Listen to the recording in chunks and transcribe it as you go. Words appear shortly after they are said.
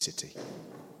city.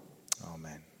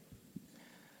 Amen.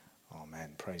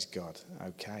 Amen. Praise God.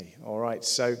 Okay. All right.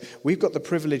 So we've got the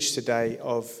privilege today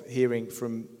of hearing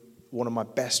from one of my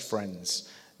best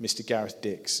friends, Mr. Gareth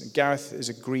Dix. And Gareth has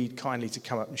agreed kindly to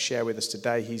come up and share with us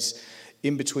today. He's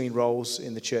in between roles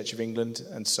in the Church of England,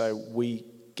 and so we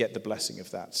get the blessing of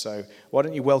that. So why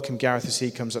don't you welcome Gareth as he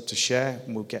comes up to share,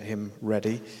 and we'll get him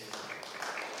ready.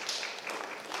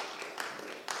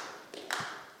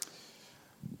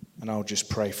 And I'll just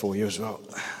pray for you as well.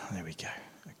 There we go.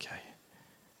 Okay.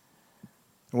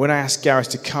 And when I asked Gareth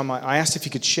to come, I asked if he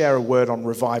could share a word on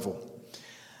revival.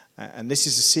 And this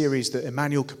is a series that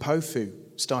Emmanuel Kapofu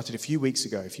started a few weeks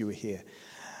ago, if you were here.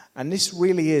 And this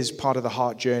really is part of the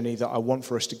heart journey that I want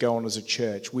for us to go on as a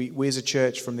church. We as a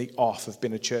church from the off have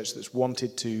been a church that's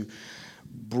wanted to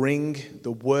bring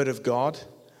the Word of God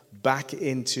back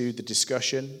into the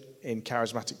discussion in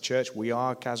Charismatic Church. We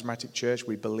are a Charismatic Church.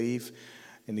 We believe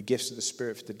in the gifts of the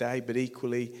Spirit for today, but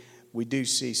equally we do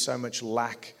see so much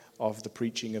lack of the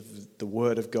preaching of the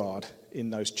Word of God in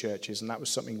those churches, and that was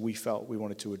something we felt we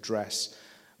wanted to address.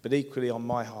 But equally on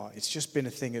my heart, it's just been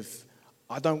a thing of,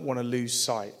 I don't want to lose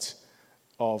sight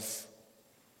of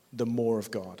the more of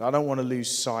God. I don't want to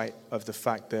lose sight of the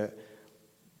fact that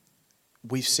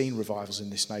we've seen revivals in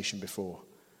this nation before,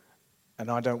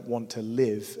 and I don't want to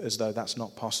live as though that's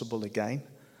not possible again.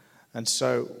 And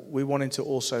so we wanted to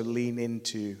also lean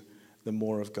into the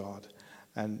more of God.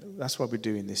 And that's why we're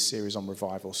doing this series on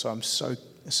revival. So I'm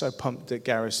so pumped that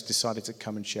Gareth decided to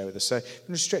come and share with us. So I'm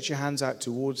going to stretch your hands out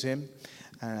towards him.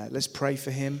 Let's pray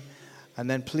for him. And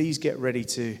then please get ready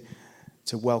to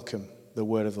welcome the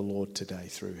word of the Lord today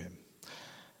through him.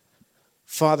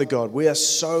 Father God, we are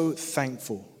so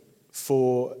thankful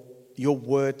for your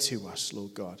word to us,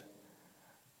 Lord God.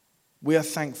 We are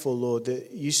thankful, Lord,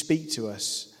 that you speak to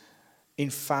us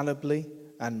infallibly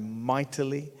and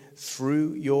mightily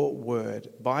through your word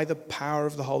by the power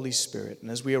of the Holy Spirit. And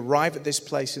as we arrive at this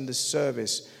place in this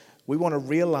service, we want to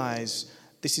realize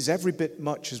this is every bit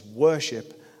much as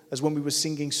worship as when we were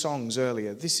singing songs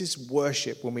earlier. This is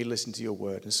worship when we listen to your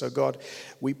word. And so, God,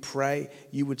 we pray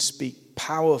you would speak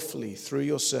powerfully through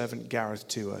your servant Gareth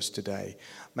to us today.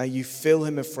 May you fill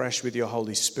him afresh with your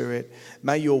Holy Spirit.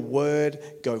 May your word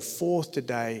go forth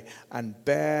today and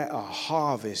bear a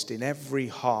harvest in every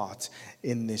heart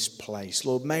in this place.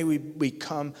 Lord, may we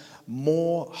become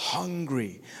more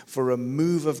hungry for a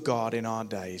move of God in our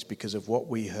days because of what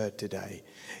we heard today.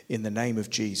 In the name of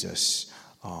Jesus,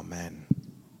 amen.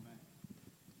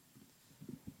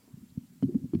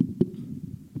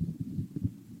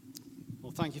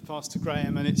 Thank you, Pastor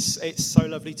Graham, and it's so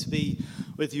lovely to be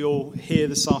with you all here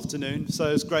this afternoon. So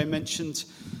as Graham mentioned,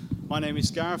 my name is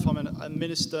Gareth. I'm a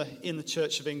minister in the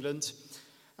Church of England,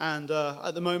 and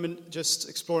at the moment just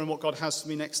exploring what God has for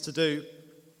me next to do.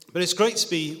 But it's great to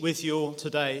be with you all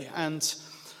today, and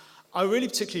I really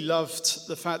particularly loved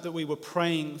the fact that we were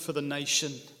praying for the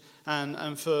nation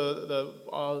and for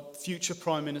our future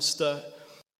Prime Minister.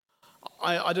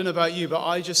 I don't know about you, but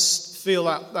I just feel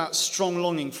that strong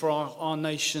longing for our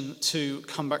nation to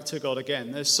come back to God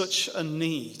again. There's such a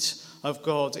need of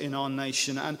God in our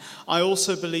nation. And I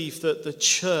also believe that the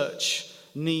church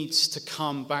needs to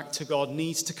come back to God,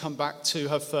 needs to come back to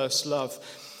her first love.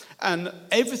 And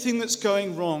everything that's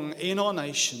going wrong in our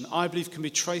nation, I believe, can be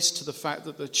traced to the fact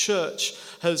that the church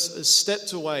has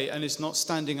stepped away and is not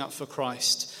standing up for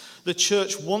Christ. The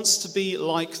church wants to be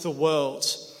like the world.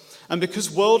 And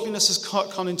because worldliness has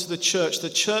come into the church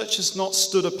has not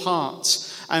stood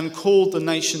apart and called the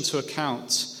nation to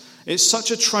account. It's such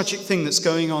a tragic thing that's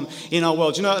going on in our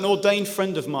world. You know, an ordained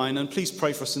friend of mine, and please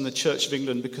pray for us in the Church of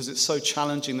England because it's so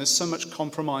challenging. There's so much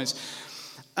compromise.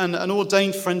 And an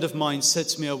ordained friend of mine said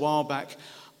to me a while back,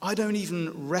 I don't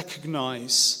even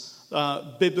recognize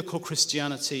biblical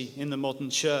Christianity in the modern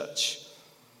church.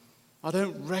 I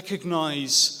don't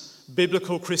recognize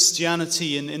biblical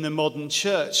Christianity in the modern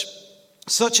church.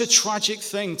 Such a tragic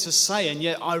thing to say, and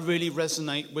yet I really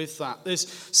resonate with that. There's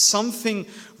something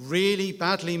really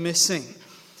badly missing.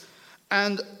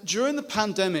 And during the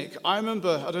pandemic, I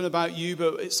remember, I don't know about you,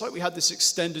 but it's like we had this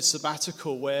extended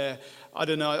sabbatical where, I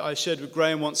don't know, I shared with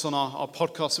Graham once on our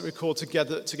podcast that we record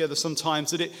together sometimes,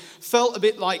 that it felt a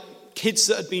bit like kids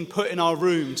that had been put in our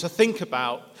room to think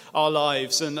about our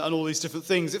lives and all these different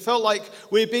things. It felt like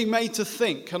we were being made to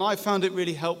think, and I found it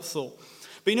really helpful.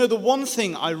 But you know, the one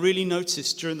thing I really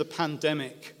noticed during the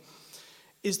pandemic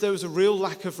is there was a real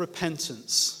lack of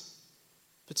repentance,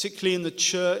 particularly in the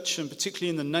church and particularly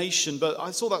in the nation. But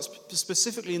I saw that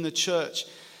specifically in the church.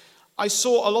 I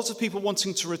saw a lot of people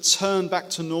wanting to return back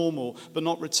to normal, but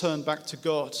not return back to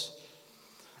God.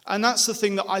 And that's the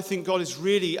thing that I think God is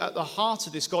really at the heart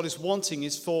of this. God is wanting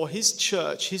is for his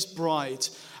church, his bride,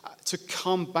 to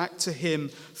come back to him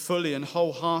fully and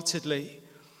wholeheartedly.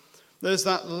 There's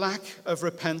that lack of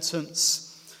repentance.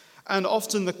 And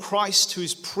often the Christ who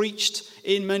is preached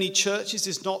in many churches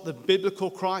is not the biblical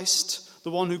Christ,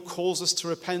 the one who calls us to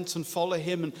repent and follow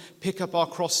him and pick up our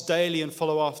cross daily and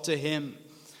follow after him.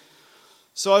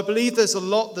 So I believe there's a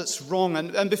lot that's wrong.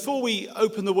 And before we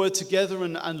open the word together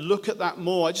and look at that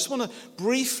more, I just want to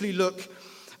briefly look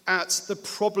at the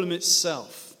problem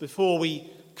itself before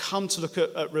we come to look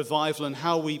at revival and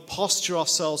how we posture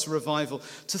ourselves for revival,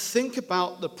 to think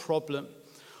about the problem.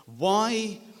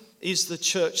 Why is the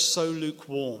church so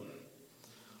lukewarm?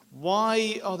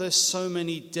 Why are there so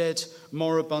many dead,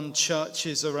 moribund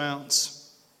churches around?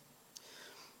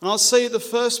 And I'll say the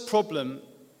first problem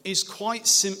is quite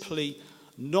simply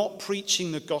not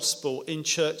preaching the gospel in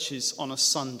churches on a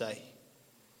Sunday.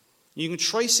 You can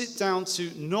trace it down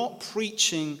to not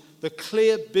preaching the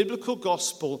clear biblical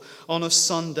gospel on a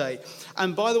Sunday.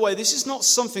 And by the way, this is not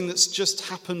something that's just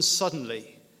happened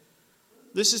suddenly.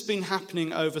 This has been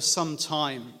happening over some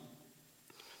time.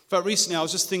 In fact, recently I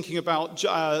was just thinking about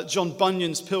John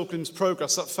Bunyan's Pilgrim's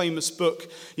Progress, that famous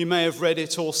book. You may have read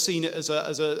it or seen it as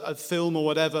a film or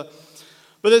whatever.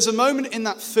 But there's a moment in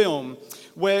that film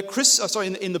where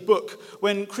in the book,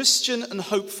 when Christian and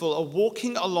Hopeful are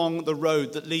walking along the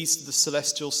road that leads to the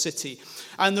celestial city,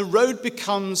 and the road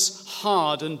becomes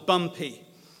hard and bumpy,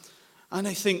 and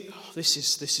they think, this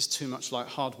is too much like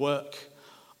hard work.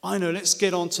 I know, let's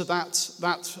get onto that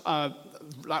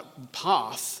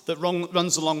path that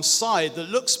runs alongside that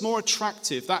looks more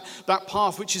attractive. That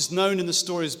path which is known in the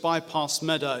story as Bypass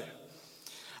Meadow.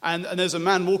 And there's a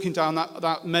man walking down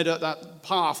that meadow, that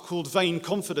path called Vain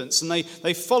Confidence. And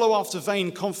they follow after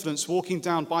Vain Confidence walking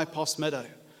down Bypass Meadow.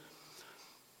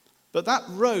 But that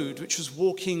road, which was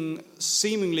walking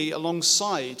seemingly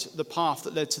alongside the path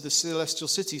that led to the celestial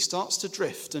city, starts to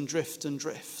drift and drift and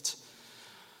drift.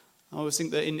 I always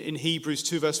think that in Hebrews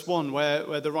 2 verse 1,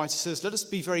 where the writer says, let us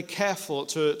be very careful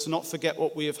to not forget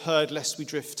what we have heard, lest we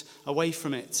drift away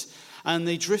from it. And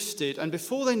they drifted, and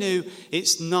before they knew,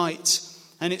 it's night,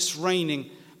 and it's raining,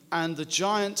 and the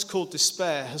giant called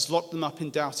despair has locked them up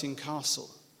in Doubting Castle.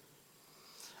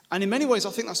 And in many ways, I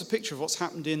think that's a picture of what's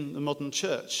happened in the modern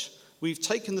church. We've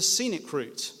taken the scenic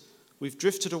route. We've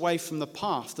drifted away from the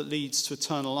path that leads to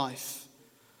eternal life.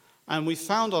 And we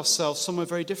found ourselves somewhere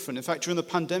very different. In fact, during the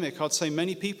pandemic, I'd say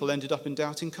many people ended up in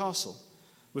Doubting Castle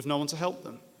with no one to help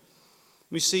them.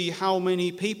 We see how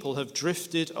many people have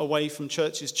drifted away from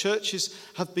churches. Churches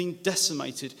have been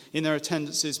decimated in their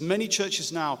attendances. Many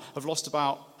churches now have lost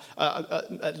about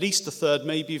at least a third,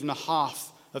 maybe even a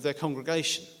half of their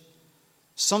congregation.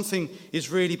 Something is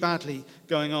really badly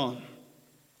going on.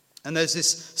 And there's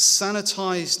this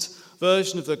sanitized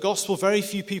version of the gospel. Very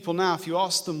few people now, if you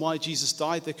ask them why Jesus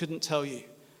died, they couldn't tell you.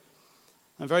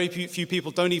 And very few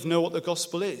people don't even know what the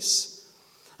gospel is.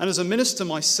 And as a minister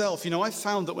myself, I've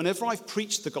found that whenever I've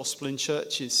preached the gospel in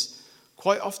churches,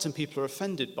 quite often people are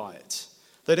offended by it.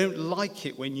 They don't like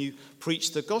it when you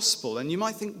preach the gospel. And you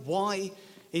might think, why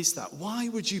is that? Why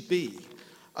would you be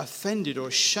offended or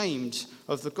ashamed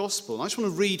of the gospel? And I just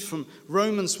want to read from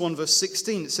Romans 1 verse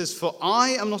 16. It says, for I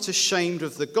am not ashamed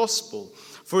of the gospel,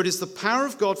 for it is the power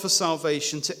of God for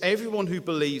salvation to everyone who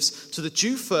believes, to the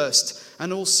Jew first,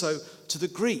 and also to the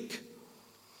Greek.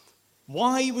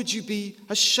 Why would you be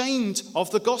ashamed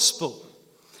of the gospel?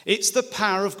 It's the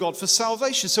power of God for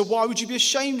salvation. So why would you be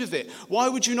ashamed of it? Why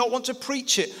would you not want to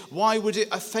preach it? Why would it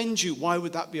offend you? Why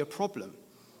would that be a problem?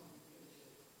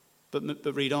 But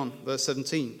read on, verse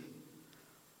 17.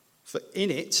 For in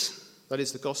it, that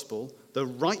is the gospel, the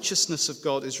righteousness of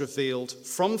God is revealed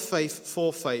from faith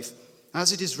for faith.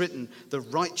 As it is written, the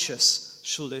righteous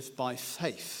shall live by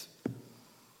faith.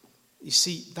 You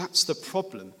see, that's the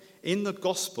problem. In the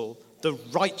gospel, the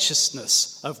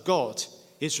righteousness of God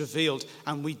is revealed,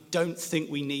 and we don't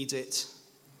think we need it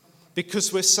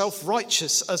because we're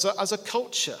self-righteous as a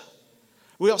culture.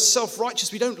 We are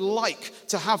self-righteous. We don't like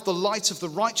to have the light of the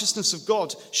righteousness of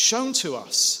God shown to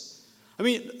us. I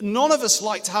mean, none of us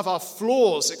like to have our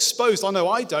flaws exposed. I know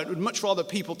I don't. We'd much rather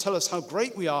people tell us how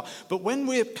great we are. But when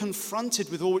we're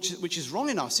confronted with all which is wrong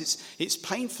in us, it's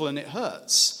painful and it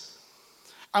hurts.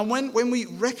 And when we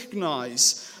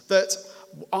recognize that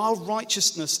our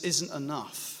righteousness isn't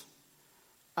enough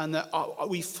and that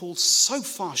we fall so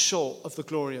far short of the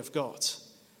glory of God,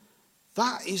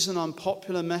 that is an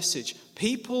unpopular message.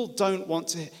 People don't want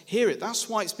to hear it. That's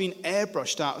why it's been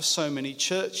airbrushed out of so many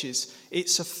churches.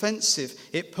 It's offensive.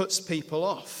 It puts people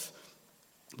off.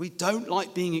 We don't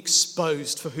like being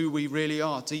exposed for who we really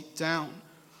are deep down.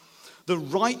 The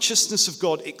righteousness of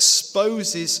God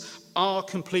exposes our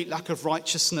complete lack of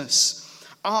righteousness,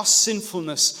 our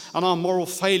sinfulness, and our moral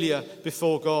failure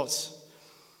before God.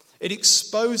 It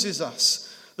exposes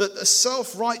us that a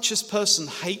self-righteous person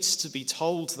hates to be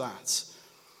told that.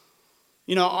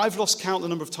 You know, I've lost count the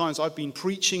number of times I've been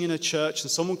preaching in a church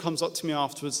and someone comes up to me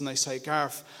afterwards and they say,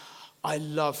 Gareth, I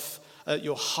love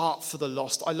your heart for the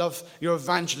lost. I love your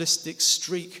evangelistic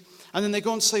streak. And then they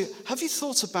go on to say, have you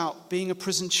thought about being a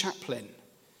prison chaplain?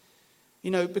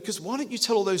 You know, because why don't you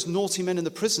tell all those naughty men in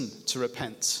the prison to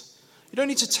repent? You don't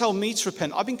need to tell me to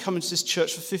repent. I've been coming to this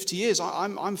church for 50 years.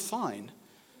 I'm fine.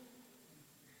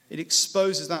 It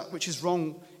exposes that which is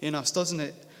wrong in us, doesn't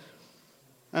it?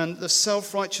 And the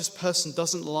self-righteous person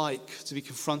doesn't like to be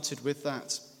confronted with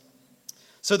that.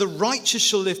 So the righteous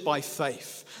shall live by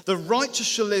faith. The righteous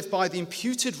shall live by the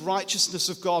imputed righteousness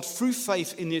of God through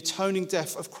faith in the atoning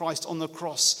death of Christ on the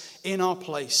cross in our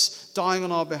place, dying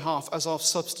on our behalf as our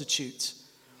substitute.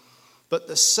 But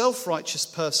the self-righteous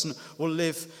person will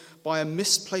live by a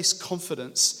misplaced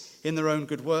confidence in their own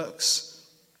good works.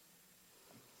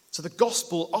 So the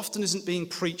gospel often isn't being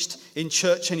preached in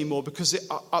church anymore because it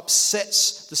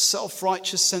upsets the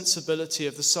self-righteous sensibility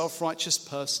of the self-righteous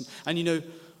person. And you know,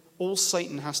 all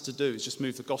Satan has to do is just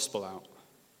move the gospel out.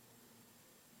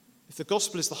 If the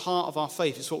gospel is the heart of our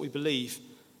faith, it's what we believe,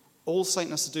 all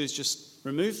Satan has to do is just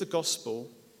remove the gospel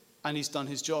and he's done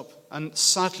his job. And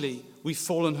sadly, we've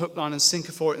fallen hook, line and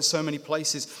sinker for it in so many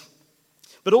places.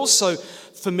 But also,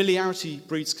 familiarity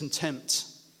breeds contempt.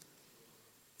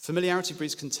 Familiarity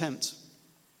breeds contempt.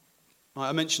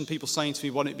 I mentioned people saying to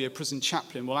me, why don't you be a prison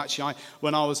chaplain? Well, actually,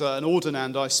 when I was an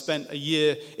ordinand, I spent a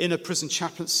year in a prison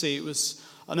chaplaincy. It was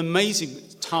an amazing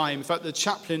time. In fact, the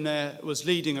chaplain there was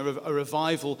leading a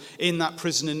revival in that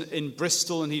prison in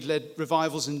Bristol, and he'd led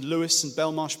revivals in Lewis and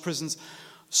Belmarsh prisons.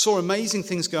 Saw amazing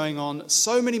things going on.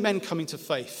 So many men coming to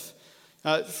faith.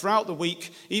 Throughout the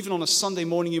week, even on a Sunday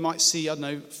morning, you might see,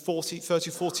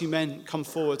 40 men come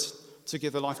forward to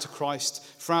give their life to Christ.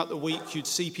 Throughout the week, you'd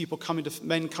see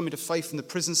men coming to faith in the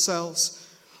prison cells.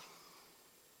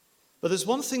 But there's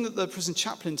one thing that the prison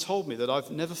chaplain told me that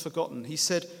I've never forgotten. He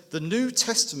said, the New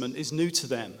Testament is new to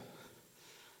them.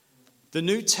 The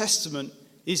New Testament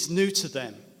is new to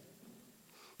them.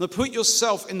 Now put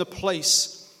yourself in the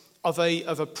place of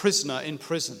a prisoner in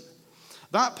prison.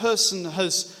 That person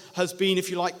has been, if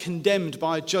you like, condemned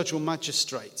by a judge or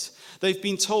magistrate. They've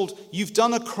been told, you've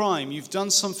done a crime, you've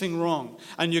done something wrong,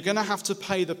 and you're going to have to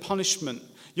pay the punishment.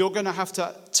 You're going to have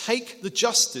to take the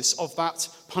justice of that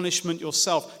punishment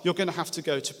yourself. You're going to have to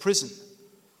go to prison.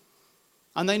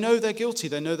 And they know they're guilty.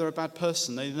 They know they're a bad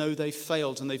person. They know they've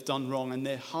failed and they've done wrong, and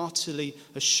they're heartily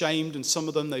ashamed. And some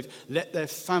of them, they've let their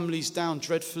families down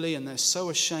dreadfully, and they're so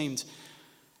ashamed.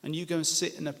 And you go and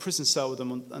sit in a prison cell with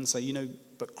them and say,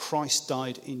 but Christ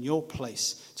died in your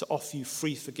place to offer you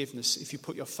free forgiveness if you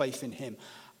put your faith in him.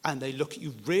 And they look at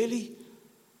you, really?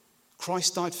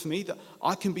 Christ died for me, that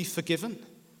I can be forgiven?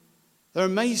 They're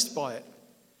amazed by it.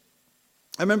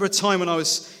 I remember a time when I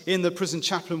was in the prison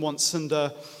chaplain once, and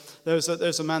there was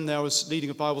a man there. I was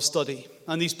leading a Bible study,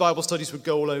 and these Bible studies would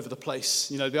go all over the place.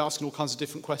 They'd be asking all kinds of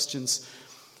different questions.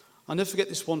 I'll never forget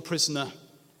this one prisoner.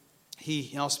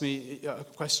 He asked me a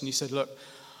question. He said, look,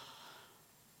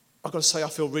 I've got to say I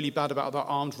feel really bad about that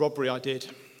armed robbery I did.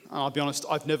 And I'll be honest,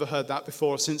 I've never heard that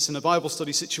before or since in a Bible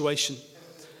study situation.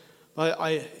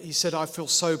 He said, I feel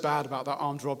so bad about that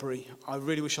armed robbery. I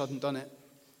really wish I hadn't done it.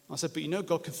 I said, but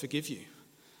God can forgive you.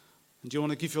 And do you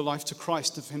want to give your life to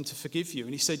Christ and for him to forgive you?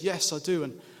 And he said, yes, I do.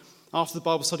 And after the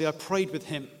Bible study, I prayed with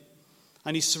him.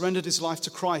 And he surrendered his life to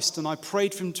Christ. And I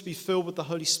prayed for him to be filled with the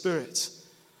Holy Spirit.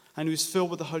 And he was filled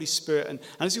with the Holy Spirit. And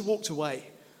as he walked away,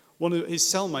 his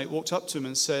cellmate walked up to him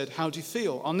and said, how do you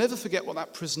feel? I'll never forget what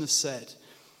that prisoner said.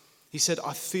 He said,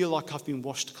 I feel like I've been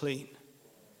washed clean.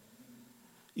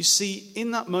 You see,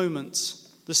 in that moment,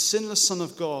 the sinless Son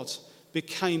of God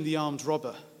became the armed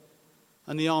robber,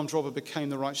 and the armed robber became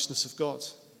the righteousness of God.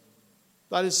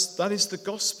 That is the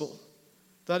gospel.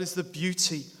 That is the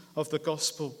beauty of the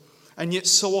gospel. And yet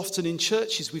so often in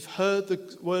churches, we've heard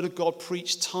the word of God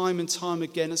preached time and time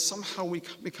again, and somehow we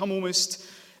become almost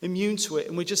immune to it,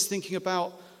 and we're just thinking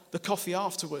about the coffee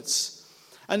afterwards.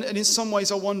 And in some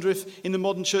ways, I wonder if in the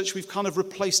modern church we've kind of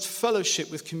replaced fellowship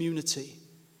with community.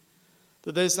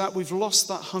 That we've lost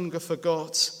that hunger for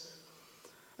God.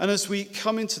 And as we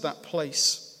come into that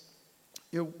place,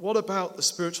 what about the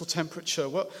spiritual temperature?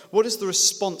 What is the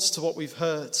response to what we've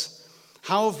heard?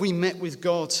 How have we met with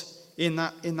God in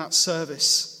that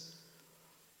service?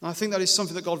 And I think that is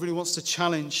something that God really wants to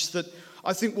challenge, that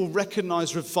I think we'll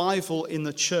recognize revival in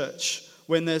the church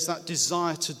when there's that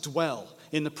desire to dwell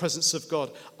in the presence of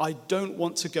God. I don't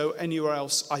want to go anywhere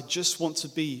else. I just want to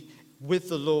be with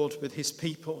the Lord, with his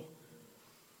people.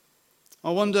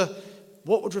 I wonder,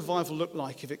 what would revival look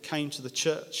like if it came to the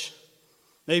church?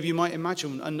 Maybe you might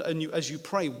imagine, and you, as you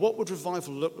pray, what would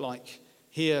revival look like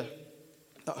here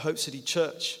at Hope City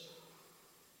Church?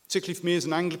 Particularly for me as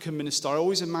an Anglican minister, I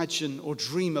always imagine or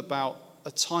dream about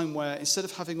a time where instead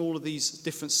of having all of these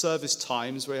different service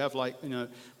times, where you have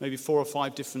maybe 4 or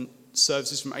 5 different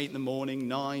services from 8 in the morning,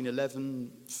 9,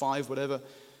 11, 5, whatever,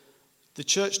 the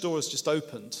church door is just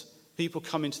opened. People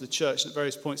come into the church at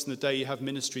various points in the day. You have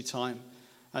ministry time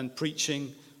and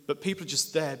preaching, but people are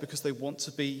just there because they want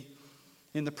to be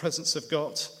in the presence of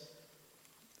God.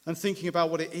 And thinking about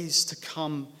what it is to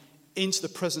come into the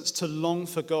presence, to long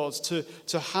for God,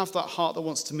 to have that heart that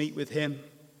wants to meet with him.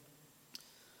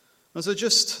 And so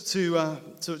just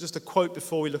a quote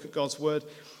before we look at God's word.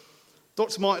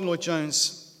 Dr. Martin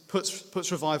Lloyd-Jones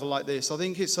puts revival like this. I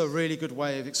think it's a really good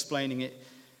way of explaining it.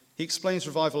 He explains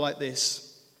revival like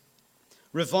this.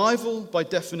 Revival, by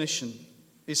definition,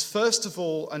 is first of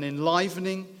all an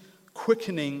enlivening,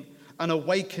 quickening, and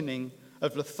awakening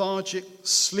of lethargic,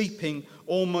 sleeping,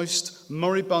 almost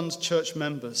moribund church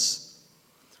members.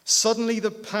 Suddenly the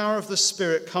power of the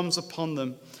Spirit comes upon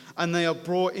them, and they are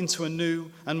brought into a new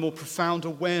and more profound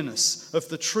awareness of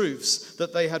the truths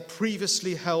that they had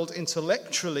previously held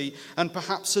intellectually and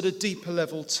perhaps at a deeper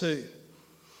level too.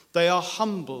 They are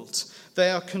humbled.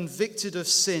 They are convicted of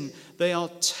sin. They are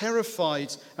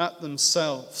terrified at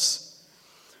themselves.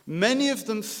 Many of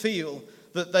them feel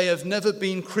that they have never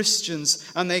been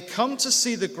Christians, and they come to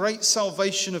see the great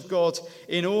salvation of God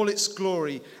in all its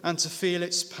glory and to feel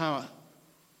its power.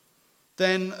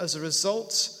 Then, as a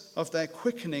result of their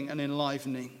quickening and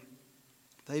enlivening,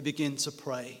 they begin to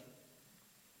pray.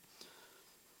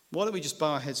 Why don't we just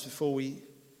bow our heads before we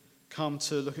come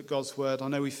to look at God's word? I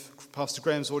know Pastor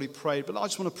Graham's already prayed, but I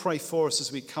just want to pray for us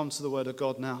as we come to the word of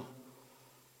God now.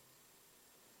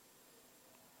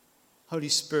 Holy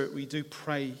Spirit, we do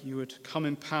pray you would come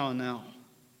in power now,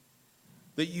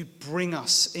 that you'd bring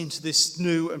us into this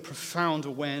new and profound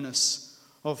awareness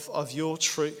of your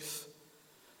truth,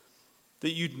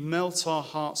 that you'd melt our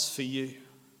hearts for you.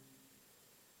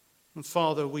 And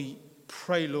Father, we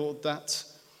pray, Lord, that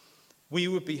we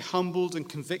would be humbled and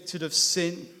convicted of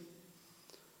sin.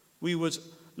 We would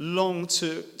long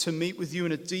to meet with you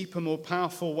in a deeper, more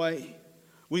powerful way.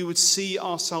 We would see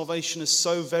our salvation as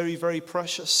so very, very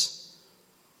precious.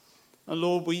 And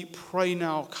Lord, we pray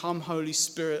now, come Holy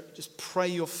Spirit, just pray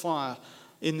your fire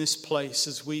in this place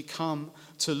as we come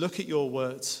to look at your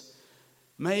words.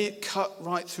 May it cut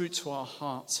right through to our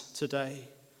heart today.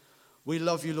 We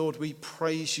love you, Lord. We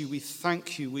praise you. We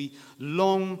thank you. We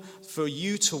long for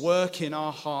you to work in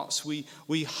our hearts. We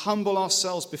humble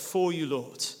ourselves before you,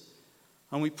 Lord.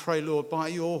 And we pray, Lord, by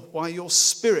your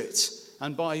Spirit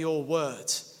and by your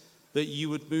word, that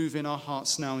you would move in our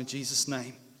hearts now in Jesus'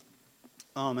 name.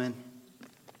 Amen.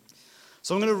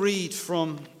 So I'm going to read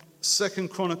from 2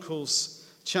 Chronicles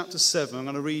chapter 7. I'm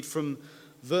going to read from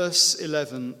verse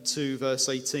 11 to verse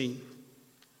 18.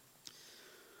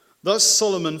 Thus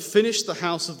Solomon finished the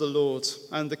house of the Lord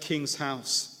and the king's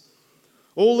house.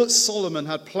 All that Solomon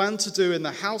had planned to do in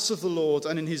the house of the Lord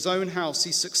and in his own house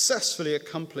he successfully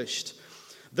accomplished.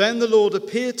 Then the Lord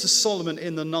appeared to Solomon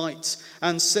in the night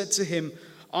and said to him,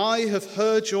 I have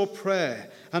heard your prayer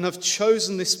and have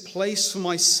chosen this place for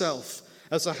myself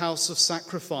as a house of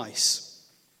sacrifice.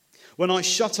 When I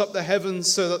shut up the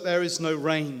heavens so that there is no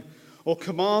rain, or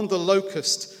command the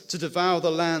locust to devour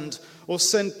the land, or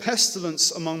send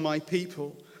pestilence among my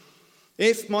people,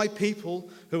 if my people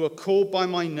who are called by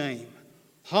my name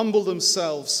humble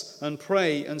themselves and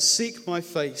pray and seek my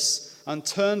face and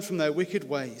turn from their wicked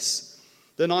ways,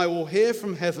 then I will hear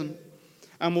from heaven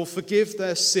and will forgive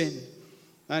their sin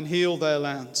and heal their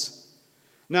land.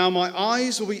 Now my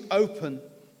eyes will be open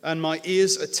and my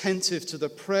ears attentive to the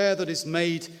prayer that is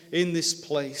made in this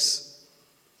place.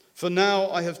 For now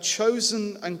I have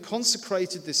chosen and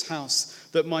consecrated this house,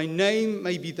 that my name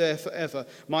may be there forever.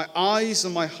 My eyes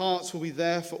and my heart will be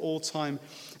there for all time.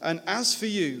 And as for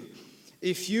you,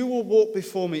 if you will walk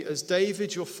before me as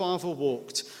David your father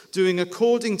walked, doing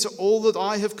according to all that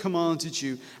I have commanded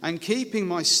you, and keeping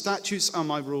my statutes and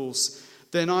my rules,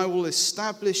 then I will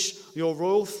establish your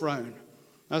royal throne,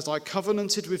 as I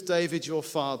covenanted with David your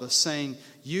father, saying,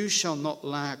 you shall not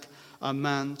lack a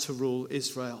man to rule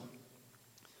Israel.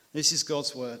 This is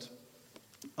God's word.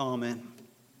 Amen.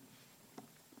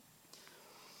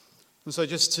 And so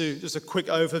just a quick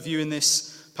overview in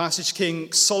this passage.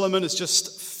 King Solomon has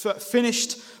just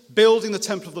finished building the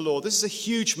temple of the Lord. This is a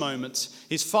huge moment.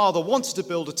 His father wanted to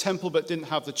build a temple but didn't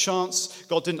have the chance.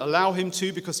 God didn't allow him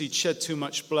to because he'd shed too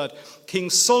much blood. King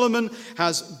Solomon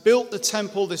has built the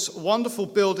temple, this wonderful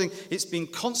building. It's been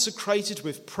consecrated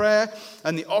with prayer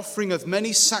and the offering of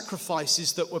many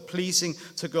sacrifices that were pleasing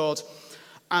to God.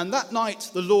 And that night,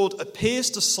 the Lord appears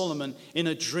to Solomon in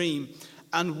a dream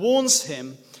and warns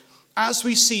him, as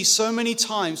we see so many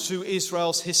times through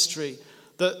Israel's history,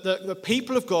 that the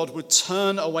people of God would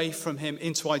turn away from him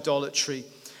into idolatry.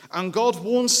 And God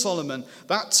warned Solomon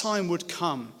that time would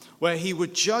come where he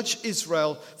would judge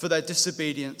Israel for their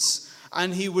disobedience,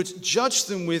 and he would judge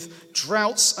them with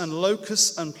droughts and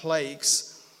locusts and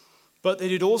plagues, but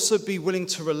that he'd also be willing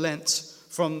to relent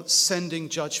from sending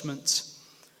judgment.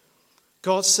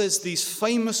 God says these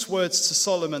famous words to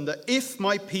Solomon, that if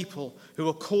my people who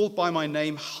are called by my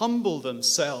name humble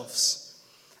themselves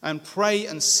and pray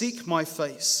and seek my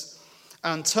face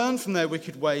and turn from their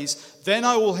wicked ways, then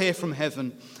I will hear from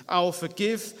heaven. I will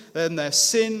forgive them their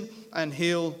sin and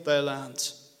heal their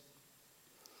land.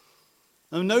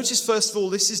 Now notice, first of all,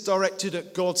 this is directed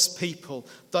at God's people,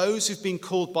 those who've been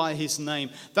called by his name.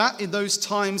 That in those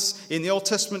times in the Old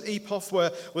Testament epoch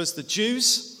was the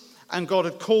Jews, and God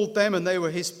had called them and they were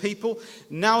his people.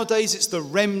 Nowadays it's the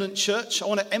remnant church. I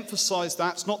want to emphasize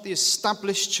that. It's not the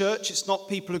established church. It's not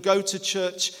people who go to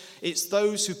church. It's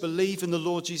those who believe in the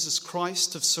Lord Jesus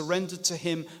Christ, have surrendered to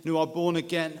him, and who are born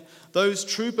again. Those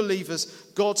true believers,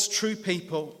 God's true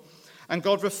people. And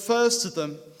God refers to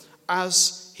them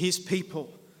as his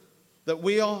people, that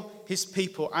we are his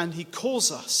people, and he calls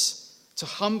us to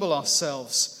humble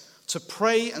ourselves, to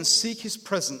pray and seek his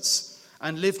presence,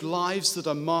 and live lives that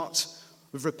are marked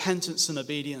with repentance and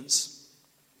obedience.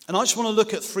 And I just want to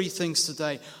look at three things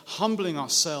today: humbling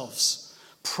ourselves,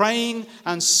 praying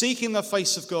and seeking the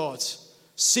face of God,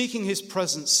 seeking his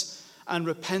presence, and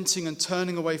repenting and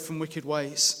turning away from wicked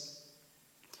ways.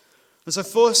 And so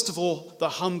first of all, the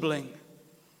humbling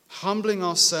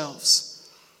ourselves.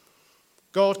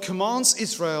 God commands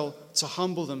Israel to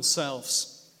humble themselves.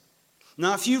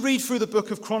 Now, if you read through the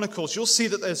book of Chronicles, you'll see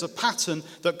that there's a pattern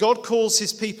that God calls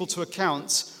his people to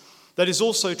account that is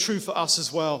also true for us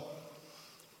as well.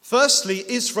 Firstly,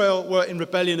 Israel were in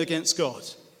rebellion against God.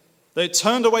 They had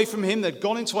turned away from him. They'd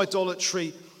gone into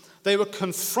idolatry. They were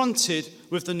confronted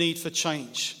with the need for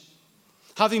change.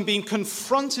 Having been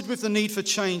confronted with the need for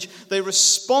change, they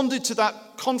responded to that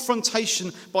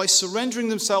confrontation by surrendering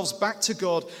themselves back to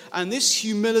God. And this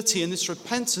humility and this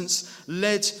repentance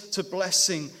led to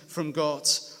blessing from God.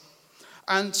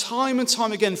 And time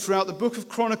again throughout the book of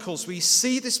Chronicles, we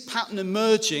see this pattern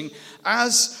emerging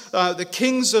as the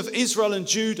kings of Israel and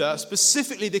Judah,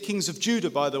 specifically the kings of Judah,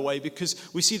 by the way,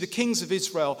 because we see the kings of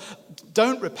Israel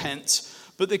don't repent,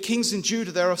 but the kings in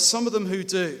Judah, there are some of them who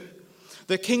do.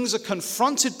 The kings are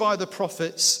confronted by the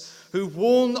prophets who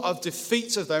warn of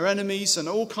defeat of their enemies and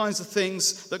all kinds of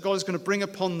things that God is going to bring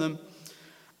upon them.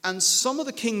 And some of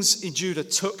the kings in Judah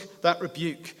took that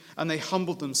rebuke and they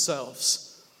humbled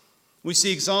themselves. We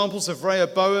see examples of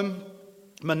Rehoboam,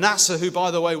 Manasseh, who,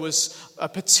 by the way, was a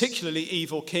particularly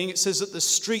evil king. It says that the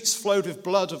streets flowed with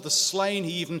blood of the slain.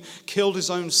 He even killed his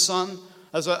own son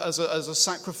as a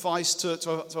sacrifice to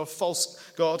a false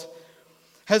god.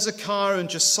 Hezekiah and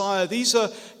Josiah, these are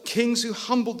kings who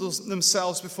humbled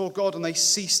themselves before God and they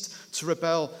ceased to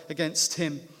rebel against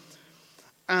him.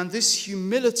 And this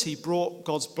humility brought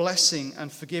God's blessing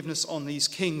and forgiveness on these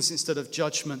kings instead of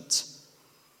judgment.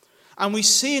 And we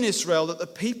see in Israel that the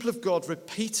people of God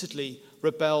repeatedly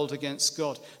rebelled against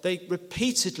God. They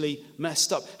repeatedly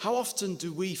messed up. How often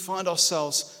do we find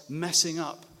ourselves messing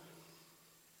up?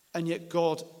 And yet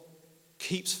God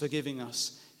keeps forgiving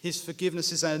us. His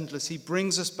forgiveness is endless. He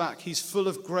brings us back. He's full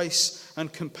of grace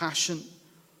and compassion.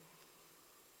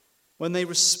 When they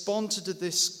responded to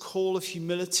this call of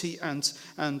humility and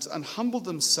humbled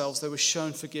themselves, they were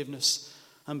shown forgiveness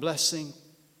and blessing.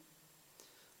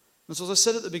 And so, as I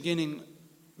said at the beginning,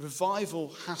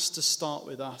 revival has to start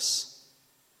with us.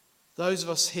 Those of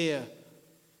us here,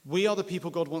 we are the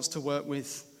people God wants to work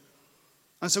with.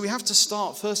 And so we have to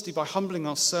start firstly by humbling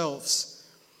ourselves.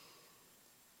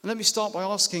 And let me start by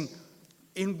asking,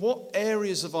 in what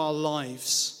areas of our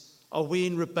lives are we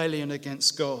in rebellion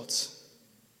against God?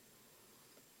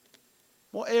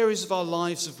 What areas of our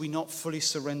lives have we not fully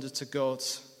surrendered to God?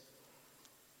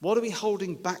 What are we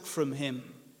holding back from him?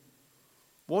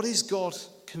 What is God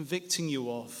convicting you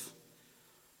of?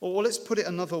 Or well, let's put it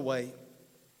another way.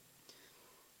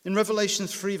 In Revelation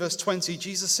 3 verse 20,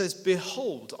 Jesus says,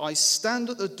 "Behold, I stand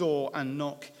at the door and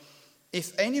knock.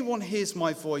 If anyone hears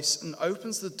my voice and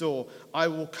opens the door, I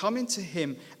will come into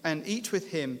him and eat with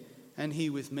him and he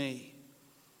with me."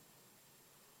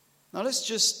 Now let's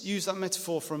just use that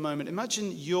metaphor for a moment.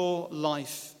 Imagine your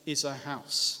life is a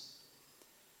house.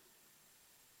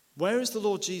 Where is the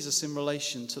Lord Jesus in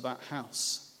relation to that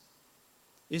house?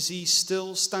 Is he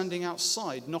still standing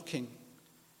outside, knocking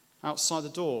outside the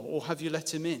door, or have you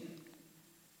let him in?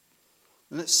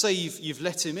 And let's say you've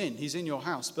let him in, he's in your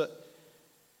house, but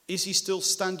is he still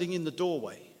standing in the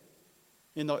doorway,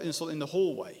 in the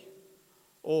hallway?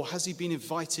 Or has he been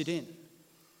invited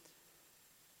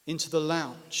into the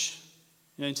lounge,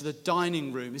 into the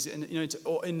dining room? Is it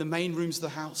or in the main rooms of the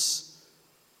house?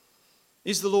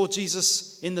 Is the Lord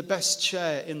Jesus in the best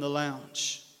chair in the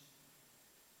lounge?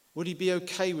 Would he be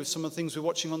okay with some of the things we're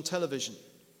watching on television?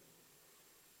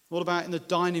 What about in the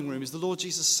dining room? Is the Lord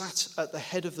Jesus sat at the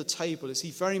head of the table? Is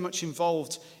he very much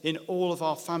involved in all of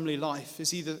our family life? Is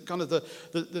he the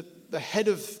head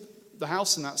of the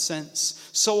house in that sense?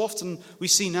 So often we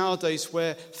see nowadays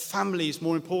where family is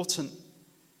more important.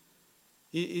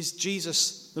 Is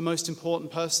Jesus the most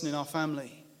important person in our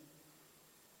family?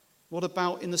 What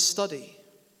about in the study?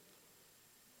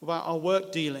 What about our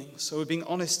work dealings? Are we being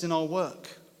honest in our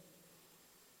work?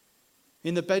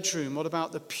 In the bedroom, what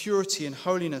about the purity and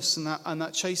holiness and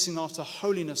that chasing after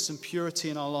holiness and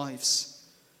purity in our lives?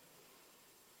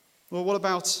 Well, what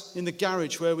about in the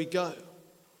garage where we go?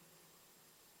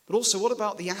 But also, what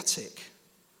about the attic?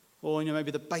 Or, maybe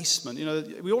the basement.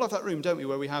 We all have that room, don't we,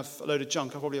 where we have a load of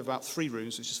junk. I probably have about 3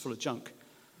 rooms, which is full of junk.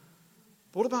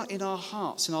 But what about in our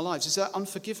hearts, in our lives? Is there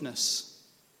unforgiveness?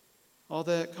 Are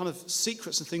there kind of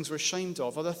secrets and things we're ashamed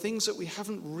of? Are there things that we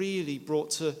haven't really brought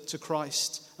to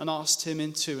Christ and asked him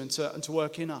into and to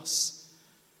work in us?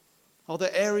 Are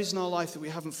there areas in our life that we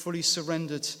haven't fully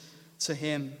surrendered to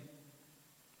him?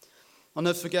 I'll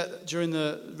never forget during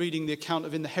reading the account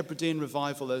of in the Hebridean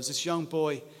revival, there was this young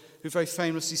boy who very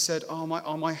famously said, are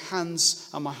my hands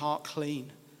and my heart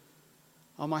clean?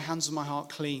 Are my hands and my heart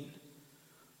clean?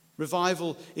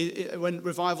 Revival, when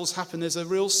revivals happen, there's a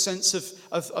real sense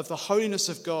of the holiness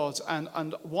of God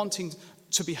and wanting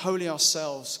to be holy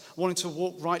ourselves, wanting to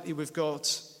walk rightly with God.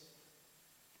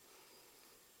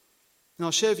 Now,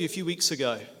 I'll share with you a few weeks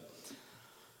ago,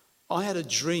 I had a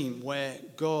dream where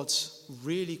God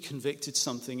really convicted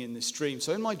something in this dream.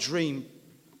 So in my dream,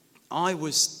 I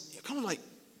was kind of like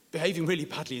behaving really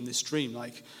badly in this dream.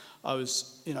 Like I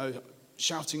was,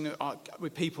 shouting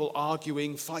with people,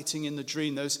 arguing, fighting in the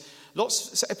dream. There's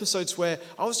lots of episodes where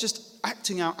I was just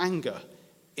acting out anger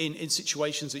in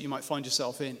situations that you might find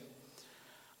yourself in.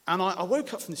 And I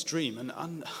woke up from this dream,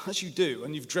 and as you do,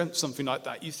 and you've dreamt something like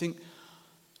that, you think,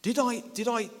 did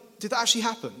that actually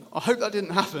happen? I hope that didn't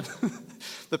happen.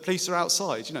 The police are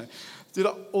outside,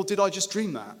 Did I just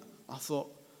dream that? I thought,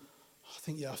 I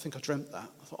think I dreamt that.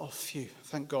 I thought, oh, phew,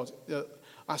 thank God.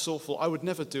 That's awful. I would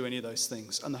never do any of those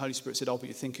things. And the Holy Spirit said, oh, but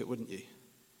you'd think it, wouldn't you?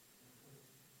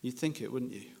 You'd think it,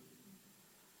 wouldn't you?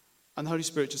 And the Holy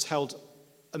Spirit just held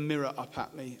a mirror up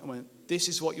at me and went, this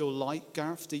is what you're like,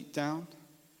 Gareth, deep down.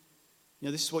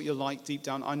 This is what you're like deep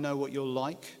down. I know what you're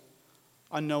like.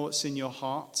 I know what's in your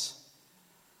heart.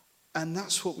 And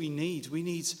that's what we need. We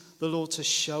need the Lord to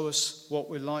show us what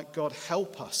we're like. God,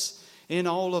 help us. In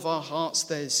all of our hearts,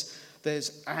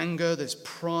 there's anger, there's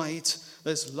pride,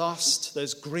 there's lust,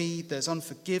 there's greed, there's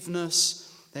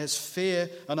unforgiveness, there's fear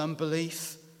and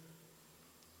unbelief.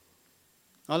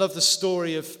 I love the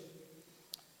story of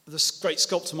this great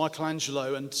sculptor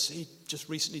Michelangelo, and he just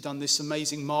recently done this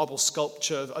amazing marble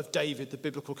sculpture of David, the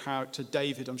biblical character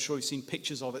David. I'm sure you've seen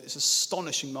pictures of it. It's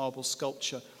astonishing marble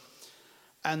sculpture.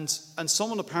 And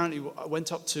someone apparently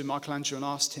went up to Michelangelo and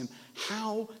asked him,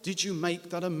 how did you make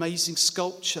that amazing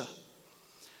sculpture?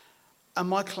 And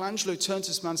Michelangelo turned to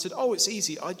this man and said, oh, it's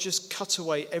easy. I just cut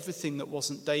away everything that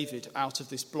wasn't David out of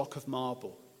this block of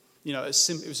marble. It was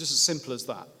just as simple as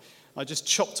that. I just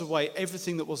chopped away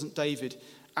everything that wasn't David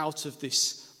out of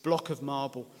this block of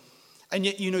marble. And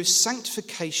yet,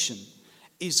 sanctification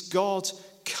is God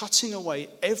cutting away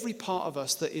every part of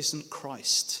us that isn't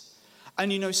Christ.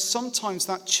 And sometimes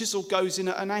that chisel goes in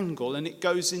at an angle and it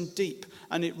goes in deep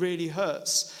and it really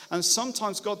hurts. And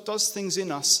sometimes God does things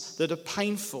in us that are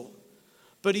painful.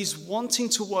 But he's wanting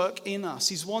to work in us.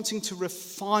 He's wanting to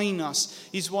refine us.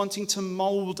 He's wanting to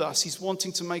mold us. He's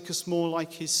wanting to make us more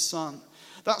like his son.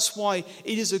 That's why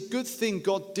it is a good thing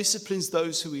God disciplines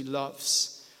those who he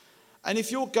loves. And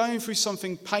if you're going through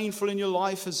something painful in your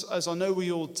life, as I know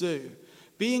we all do,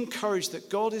 be encouraged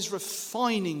that God is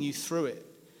refining you through it.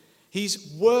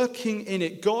 He's working in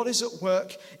it. God is at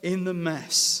work in the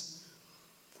mess.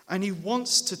 And he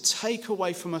wants to take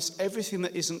away from us everything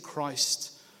that isn't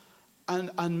Christ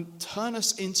and turn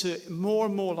us into more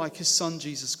and more like his son,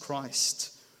 Jesus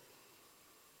Christ.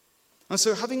 And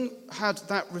so having had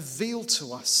that revealed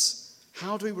to us,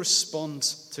 how do we respond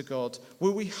to God?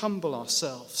 Will we humble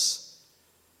ourselves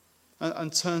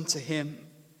and turn to him?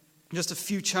 Just a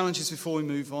few challenges before we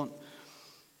move on.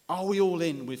 Are we all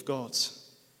in with God?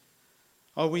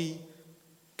 Are we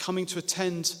coming to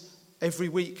attend every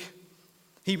week?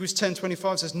 Hebrews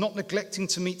 10:25 says, not neglecting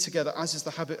to meet together, as is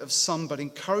the habit of some, but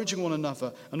encouraging one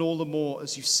another, and all the more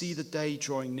as you see the day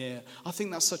drawing near. I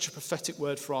think that's such a prophetic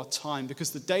word for our time,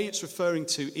 because the day it's referring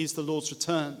to is the Lord's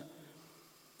return.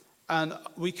 And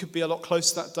we could be a lot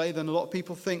closer to that day than a lot of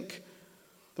people think.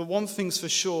 But one thing's for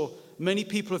sure, many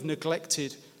people have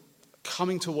neglected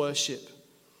coming to worship.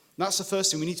 And that's the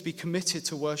first thing. We need to be committed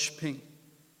to worshiping.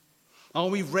 Are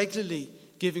we regularly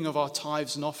giving of our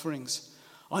tithes and offerings?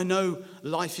 I know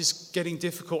life is getting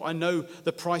difficult. I know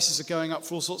the prices are going up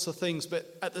for all sorts of things.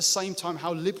 But at the same time,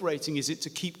 how liberating is it to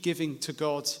keep giving to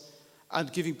God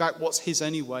and giving back what's his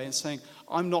anyway and saying,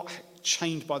 I'm not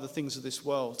chained by the things of this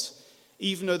world.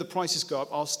 Even though the prices go up,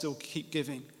 I'll still keep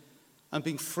giving and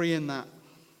being free in that.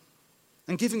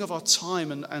 And giving of our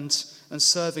time and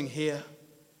serving here.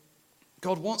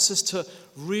 God wants us to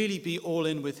really be all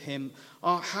in with him.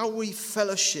 How we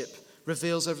fellowship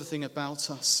reveals everything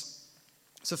about us.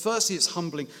 So firstly, it's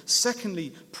humbling.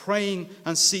 Secondly, praying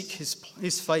and seek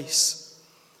his face.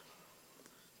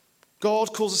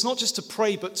 God calls us not just to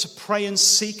pray, but to pray and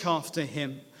seek after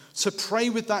him. To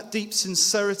pray with that deep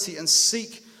sincerity and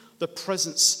seek the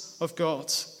presence of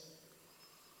God.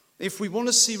 If we want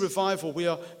to see revival, we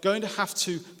are going to have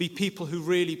to be people who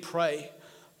really pray.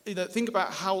 Think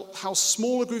about how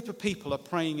small a group of people are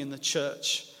praying in the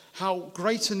church. How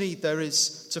great a need there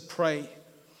is to pray.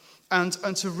 And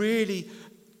to really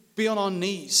be on our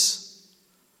knees.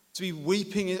 To be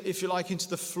weeping, if you like, into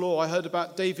the floor. I heard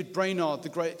about David Brainerd, the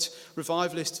great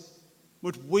revivalist,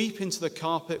 would weep into the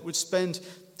carpet, would spend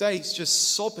days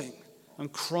just sobbing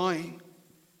and crying.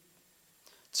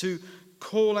 To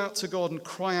call out to God and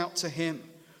cry out to him.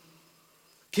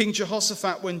 King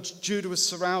Jehoshaphat, when Judah was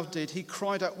surrounded, he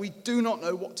cried out, we do not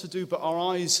know what to do, but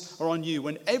our eyes are on you.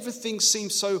 When everything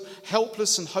seems so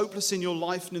helpless and hopeless in your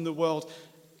life and in the world,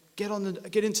 get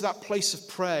into that place of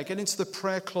prayer. Get into the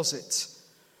prayer closet.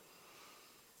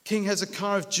 King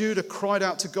Hezekiah of Judah cried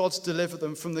out to God to deliver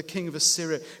them from the king of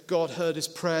Assyria. God heard his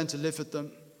prayer and delivered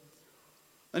them.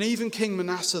 And even King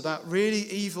Manasseh, that really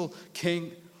evil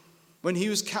king, when he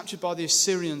was captured by the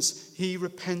Assyrians, he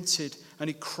repented and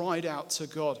he cried out to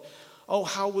God. Oh,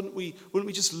 how wouldn't we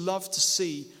just love to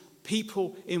see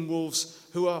people in Wolves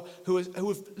who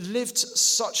have lived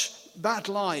such bad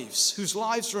lives, whose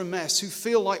lives are a mess, who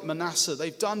feel like Manasseh,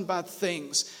 they've done bad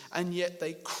things, and yet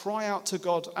they cry out to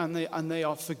God and they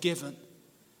are forgiven.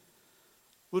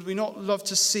 Would we not love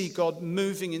to see God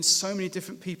moving in so many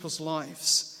different people's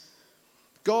lives?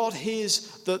 God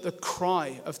hears the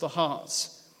cry of the heart.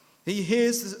 He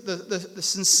hears the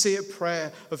sincere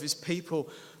prayer of his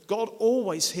people. God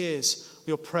always hears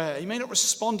your prayer. He may not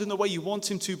respond in the way you want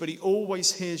him to, but he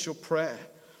always hears your prayer.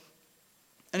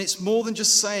 And it's more than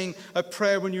just saying a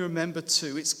prayer when you remember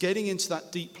to. It's getting into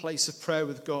that deep place of prayer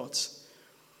with God.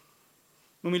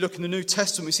 When we look in the New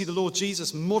Testament, we see the Lord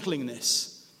Jesus modeling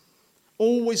this.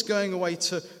 Always going away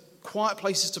to quiet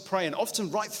places to pray, and often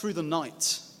right through the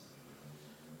night.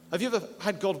 Have you ever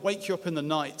had God wake you up in the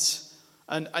night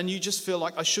and you just feel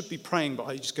like I should be praying, but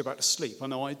I just go back to sleep? I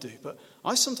know I do. But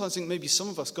I sometimes think maybe some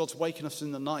of us, God's waking us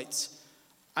in the night,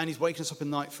 and he's waking us up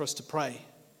in the night for us to pray.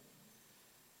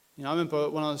 You know, I remember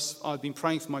when I'd been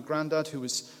praying for my granddad who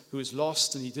was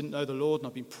lost and he didn't know the Lord, and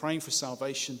I'd been praying for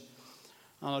salvation.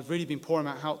 And I'd really been pouring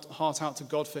my heart out to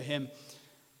God for him.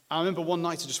 I remember one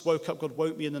night I just woke up, God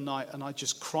woke me in the night, and I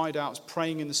just cried out. I was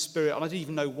praying in the Spirit, and I didn't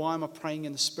even know why am I praying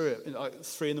in the Spirit, like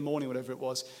 3 a.m, whatever it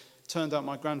was. Turned out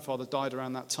my grandfather died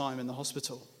around that time in the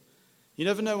hospital. You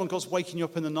never know when God's waking you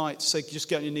up in the night to say, just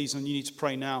get on your knees and you need to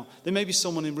pray now. There may be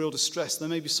someone in real distress. There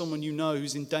may be someone you know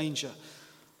who's in danger.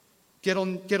 Get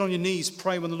on your knees,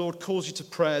 pray when the Lord calls you to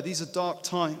prayer. These are dark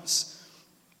times.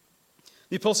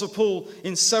 The Apostle Paul,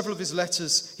 in several of his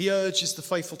letters, he urges the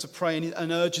faithful to pray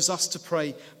and urges us to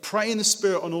pray. Pray in the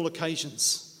Spirit on all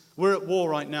occasions. We're at war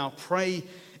right now. Pray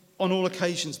on all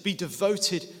occasions. Be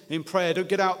devoted in prayer. Don't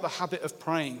get out the habit of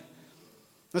praying.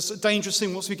 That's a dangerous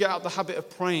thing. Once we get out the habit of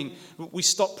praying, we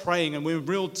stop praying and we're in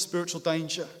real spiritual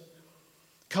danger.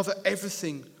 Cover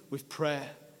everything with prayer.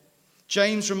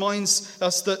 James reminds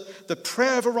us that the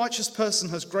prayer of a righteous person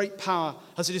has great power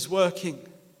as it is working.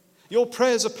 Your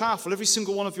prayers are powerful. Every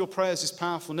single one of your prayers is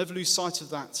powerful. Never lose sight of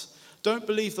that. Don't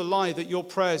believe the lie that your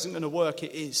prayer isn't going to work.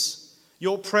 It is.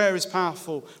 Your prayer is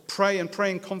powerful. Pray and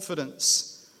pray in confidence.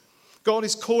 God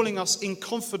is calling us in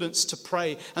confidence to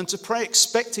pray and to pray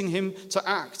expecting him to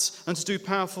act and to do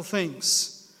powerful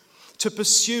things. to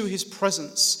pursue his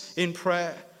presence in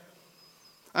prayer.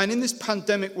 And in this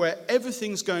pandemic where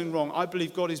everything's going wrong, I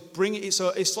believe God is bringing,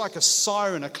 it's like a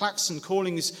siren, a klaxon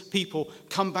calling his people,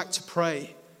 come back to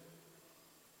pray.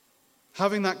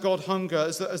 Having that God hunger,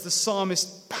 as the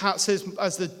psalmist says,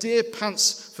 as the deer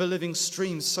pants for living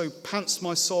streams, so pants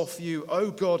my soul for you.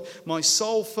 O God, my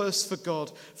soul thirsts for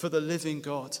God, for the living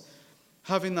God.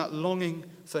 Having that longing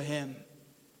for him.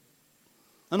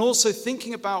 And also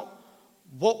thinking about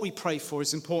what we pray for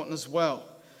is important as well.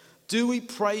 Do we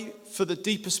pray for the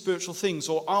deeper spiritual things,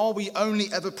 or are we only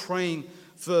ever praying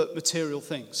for material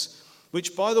things?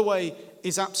 Which, by the way,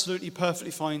 is absolutely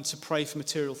perfectly fine to pray for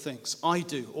material things. I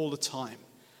do all the time.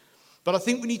 But I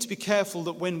think we need to be careful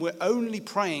that when we're only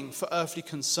praying for earthly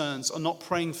concerns or not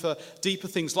praying for deeper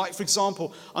things, like, for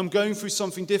example, I'm going through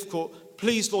something difficult,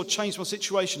 please, Lord, change my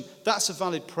situation. That's a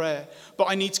valid prayer. But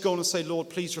I need to go on and say, Lord,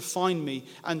 please refine me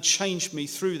and change me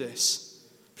through this.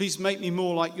 Please make me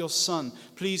more like your Son.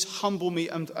 Please humble me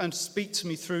and speak to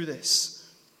me through this.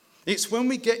 It's when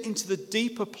we get into the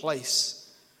deeper place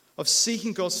of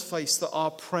seeking God's face that our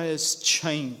prayers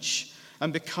change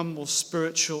and become more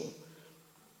spiritual.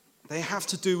 They have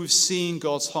to do with seeing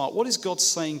God's heart. What is God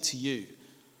saying to you?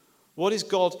 Is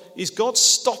God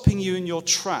stopping you in your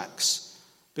tracks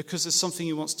because there's something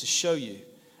he wants to show you?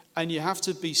 And you have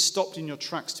to be stopped in your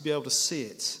tracks to be able to see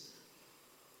it.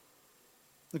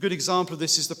 A good example of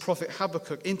this is the prophet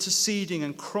Habakkuk, interceding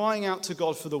and crying out to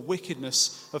God for the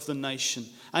wickedness of the nation.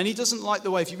 And he doesn't like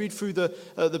the way, if you read through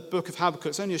the book of Habakkuk,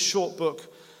 it's only a short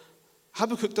book,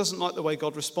 Habakkuk doesn't like the way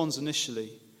God responds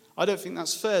initially. I don't think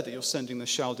that's fair that you're sending the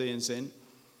Chaldeans in.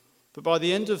 But by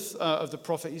the end of the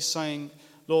prophet, he's saying,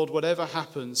 Lord, whatever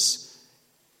happens,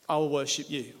 I will worship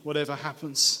you, whatever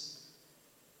happens.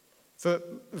 For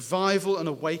revival and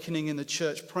awakening in the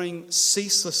church, praying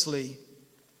ceaselessly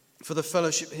for the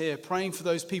fellowship here, praying for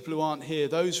those people who aren't here,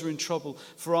 those who are in trouble,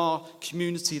 for our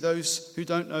community, those who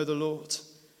don't know the Lord.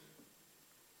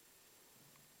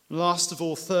 Last of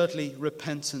all, thirdly,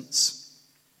 repentance.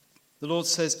 The Lord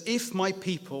says, if my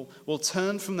people will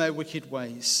turn from their wicked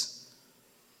ways.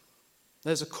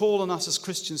 There's a call on us as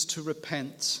Christians to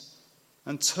repent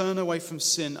and turn away from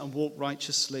sin and walk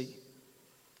righteously.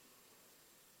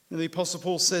 And the Apostle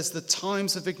Paul says, the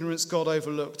times of ignorance God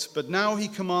overlooked, but now he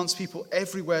commands people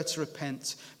everywhere to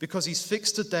repent, because he's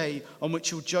fixed a day on which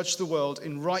he'll judge the world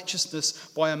in righteousness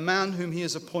by a man whom he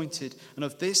has appointed, and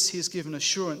of this he has given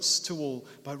assurance to all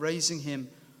by raising him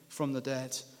from the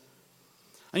dead.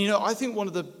 And I think one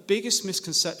of the biggest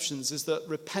misconceptions is that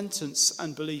repentance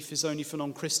and belief is only for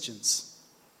non-Christians.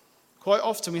 Quite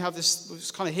often we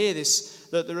just kind of hear this,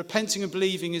 that the repenting and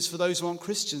believing is for those who aren't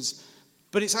Christians.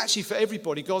 But it's actually for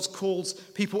everybody. God's called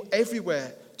people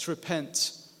everywhere to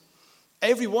repent.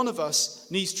 Every one of us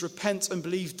needs to repent and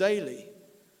believe daily.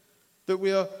 That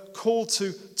we are called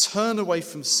to turn away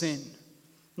from sin.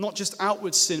 Not just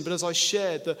outward sin, but as I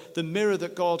shared, the mirror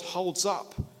that God holds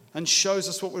up and shows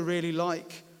us what we're really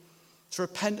like. To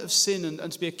repent of sin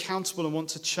and to be accountable and want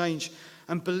to change.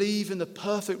 And believe in the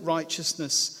perfect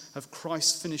righteousness of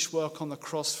Christ's finished work on the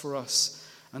cross for us.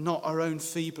 And not our own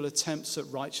feeble attempts at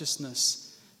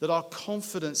righteousness, that our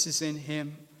confidence is in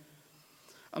him.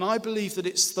 And I believe that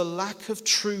it's the lack of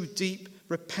true, deep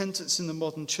repentance in the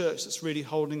modern church that's really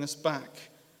holding us back.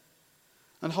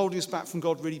 And holding us back from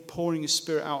God really pouring his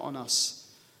Spirit out on us.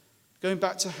 Going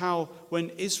back to how when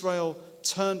Israel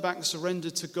turned back and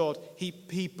surrendered to God,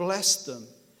 he blessed them.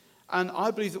 And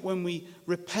I believe that when we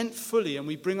repent fully and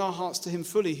we bring our hearts to him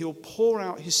fully, he'll pour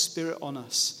out his Spirit on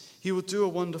us. He will do a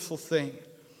wonderful thing.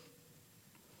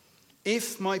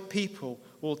 If my people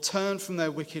will turn from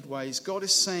their wicked ways, God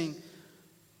is saying,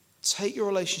 take your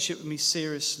relationship with me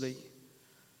seriously.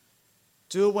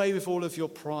 Do away with all of your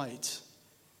pride.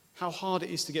 How hard it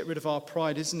is to get rid of our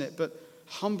pride, isn't it? But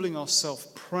humbling ourselves,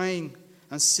 praying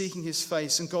and seeking his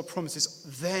face. And God promises,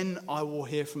 then I will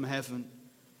hear from heaven.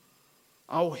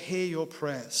 I will hear your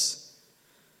prayers.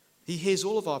 He hears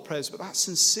all of our prayers, but that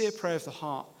sincere prayer of the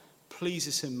heart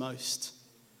pleases him most.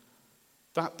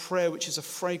 That prayer which is a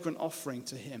fragrant offering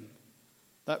to him.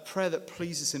 That prayer that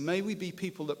pleases him. May we be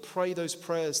people that pray those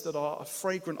prayers that are a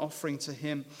fragrant offering to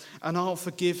him, and I'll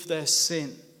forgive their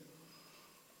sin.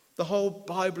 The whole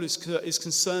Bible is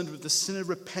concerned with the sinner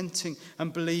repenting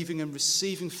and believing and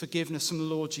receiving forgiveness from the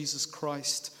Lord Jesus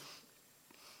Christ.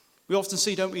 We often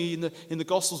see, don't we, in the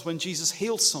Gospels, when Jesus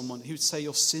healed someone, he would say,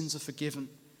 your sins are forgiven.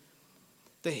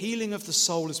 The healing of the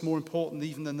soul is more important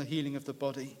even than the healing of the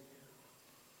body.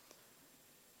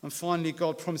 And finally,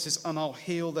 God promises, and I'll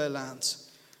heal their land.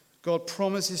 God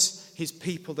promises his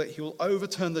people that he will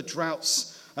overturn the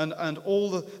droughts and all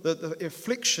the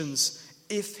afflictions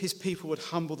if his people would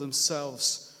humble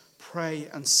themselves, pray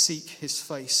and seek his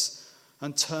face,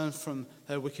 and turn from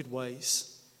their wicked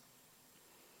ways.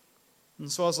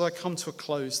 And so as I come to a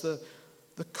close, the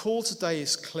call today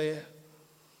is clear.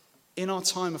 In our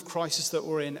time of crisis that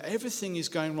we're in, everything is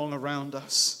going wrong around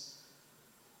us.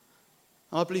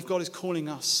 I believe God is calling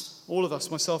us, all of us,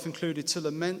 myself included, to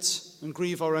lament and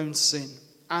grieve our own sin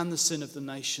and the sin of the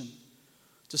nation.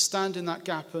 To stand in that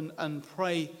gap and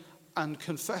pray and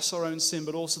confess our own sin,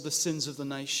 but also the sins of the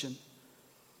nation.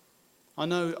 I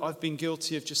know I've been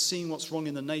guilty of just seeing what's wrong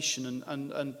in the nation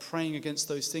and praying against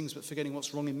those things, but forgetting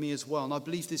what's wrong in me as well. And I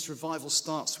believe this revival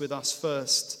starts with us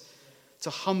first, to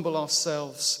humble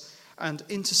ourselves and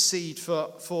intercede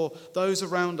for those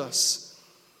around us.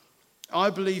 I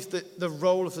believe that the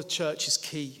role of the church is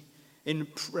key in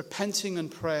repenting and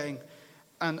praying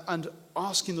and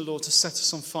asking the Lord to set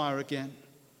us on fire again.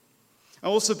 I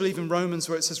also believe in Romans,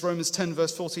 where it says, Romans 10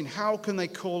 verse 14, how can they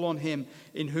call on him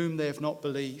in whom they have not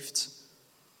believed?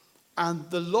 And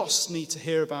the lost need to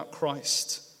hear about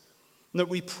Christ. And that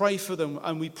we pray for them,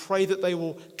 and we pray that they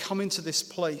will come into this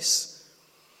place.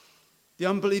 The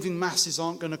unbelieving masses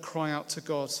aren't going to cry out to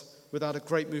God without a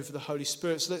great move of the Holy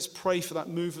Spirit. So let's pray for that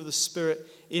move of the Spirit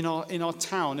in our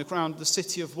town, around the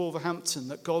city of Wolverhampton,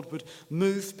 that God would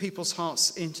move people's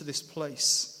hearts into this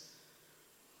place.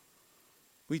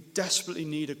 We desperately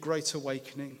need a great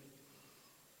awakening,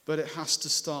 but it has to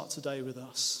start today with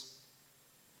us.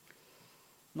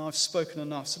 Now I've spoken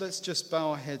enough, so let's just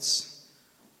bow our heads.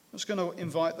 I'm just going to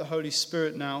invite the Holy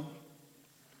Spirit now.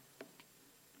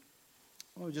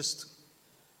 I'll just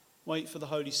wait for the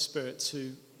Holy Spirit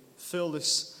to fill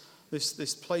this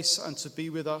place and to be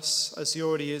with us as he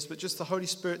already is, but just the Holy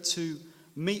Spirit to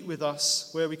meet with us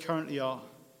where we currently are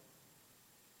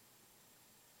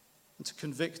and to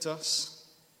convict us,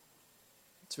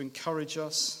 to encourage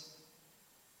us,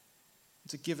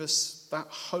 to give us that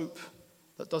hope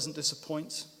that doesn't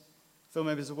disappoint. I feel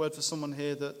maybe there's a word for someone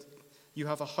here that you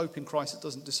have a hope in Christ that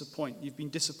doesn't disappoint. You've been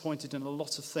disappointed in a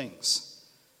lot of things,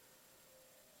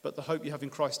 but the hope you have in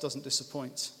Christ doesn't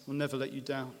disappoint, will never let you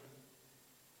down.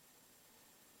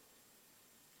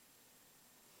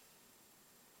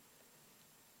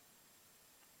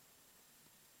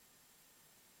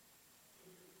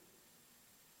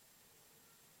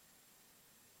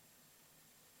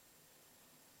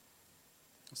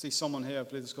 I see someone here, I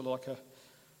believe, that's got a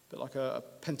bit like a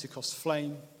Pentecost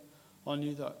flame on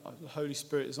you, that the Holy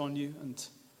Spirit is on you and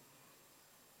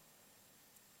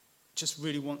just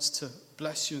really wants to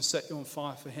bless you and set you on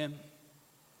fire for him.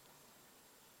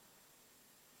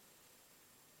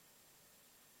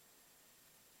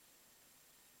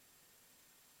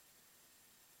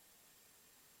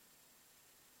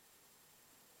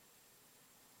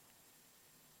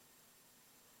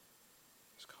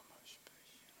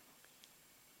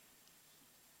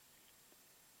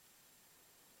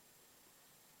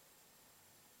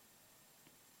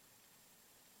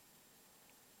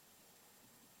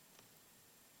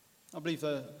 I believe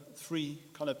there are three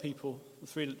kind of people, the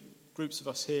three groups of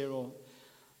us here, or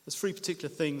there's three particular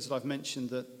things that I've mentioned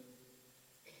that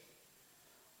I'd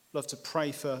love to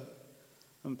pray for,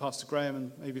 and Pastor Graham,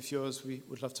 and maybe if yours, we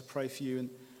would love to pray for you. And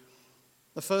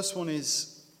the first one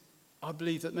is, I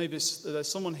believe that maybe there's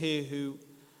someone here who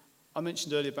I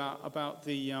mentioned earlier about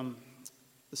the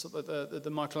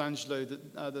Michelangelo,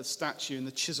 the statue and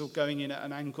the chisel going in at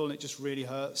an angle, and it just really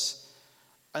hurts.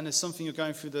 And there's something you're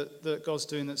going through that God's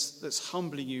doing that's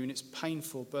humbling you, and it's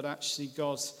painful, but actually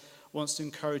God wants to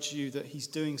encourage you that he's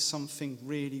doing something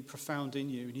really profound in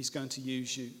you, and he's going to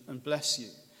use you and bless you.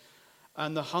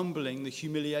 And the humbling, the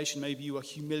humiliation, maybe you were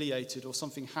humiliated or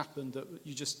something happened that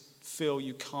you just feel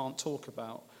you can't talk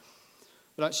about.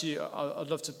 But actually, I'd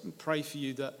love to pray for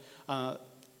you that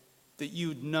you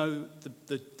would know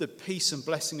the peace and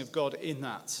blessing of God in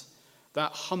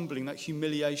that humbling, that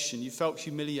humiliation. You felt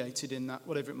humiliated in that,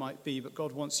 whatever it might be, but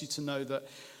God wants you to know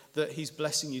that he's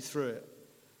blessing you through it.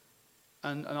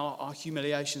 And our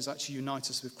humiliations actually unite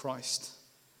us with Christ.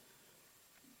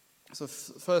 So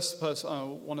first person,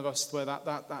 one of us where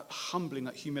that humbling,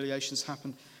 that humiliation's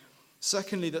happened.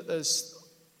 Secondly, that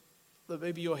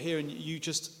maybe you're here and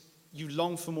you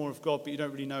long for more of God, but you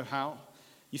don't really know how.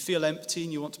 You feel empty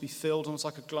and you want to be filled, almost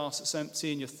like a glass that's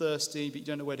empty, and you're thirsty, but you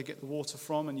don't know where to get the water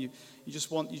from, and you just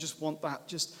want that,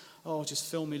 just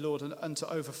fill me, Lord, and to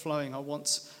overflowing. I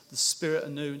want the Spirit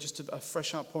anew, and just a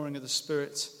fresh outpouring of the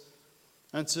Spirit,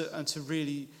 and to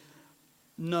really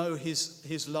know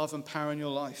his love and power in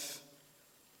your life.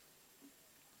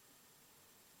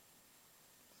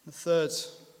 The third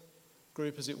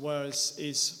group, as it were,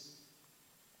 is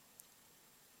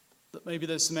that maybe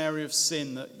there's some area of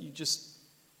sin that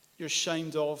you're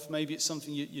ashamed of. Maybe it's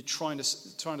something you're trying to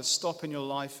stop in your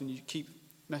life, and you keep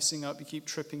messing up, you keep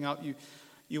tripping up.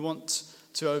 You want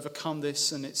to overcome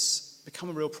this, and it's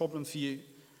become a real problem for you.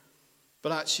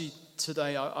 But actually,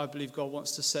 today, I believe God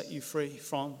wants to set you free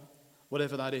from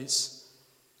whatever that is,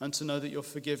 and to know that you're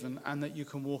forgiven and that you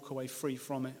can walk away free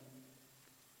from it.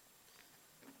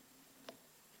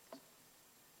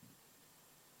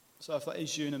 So if that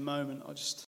is you in a moment, I'll just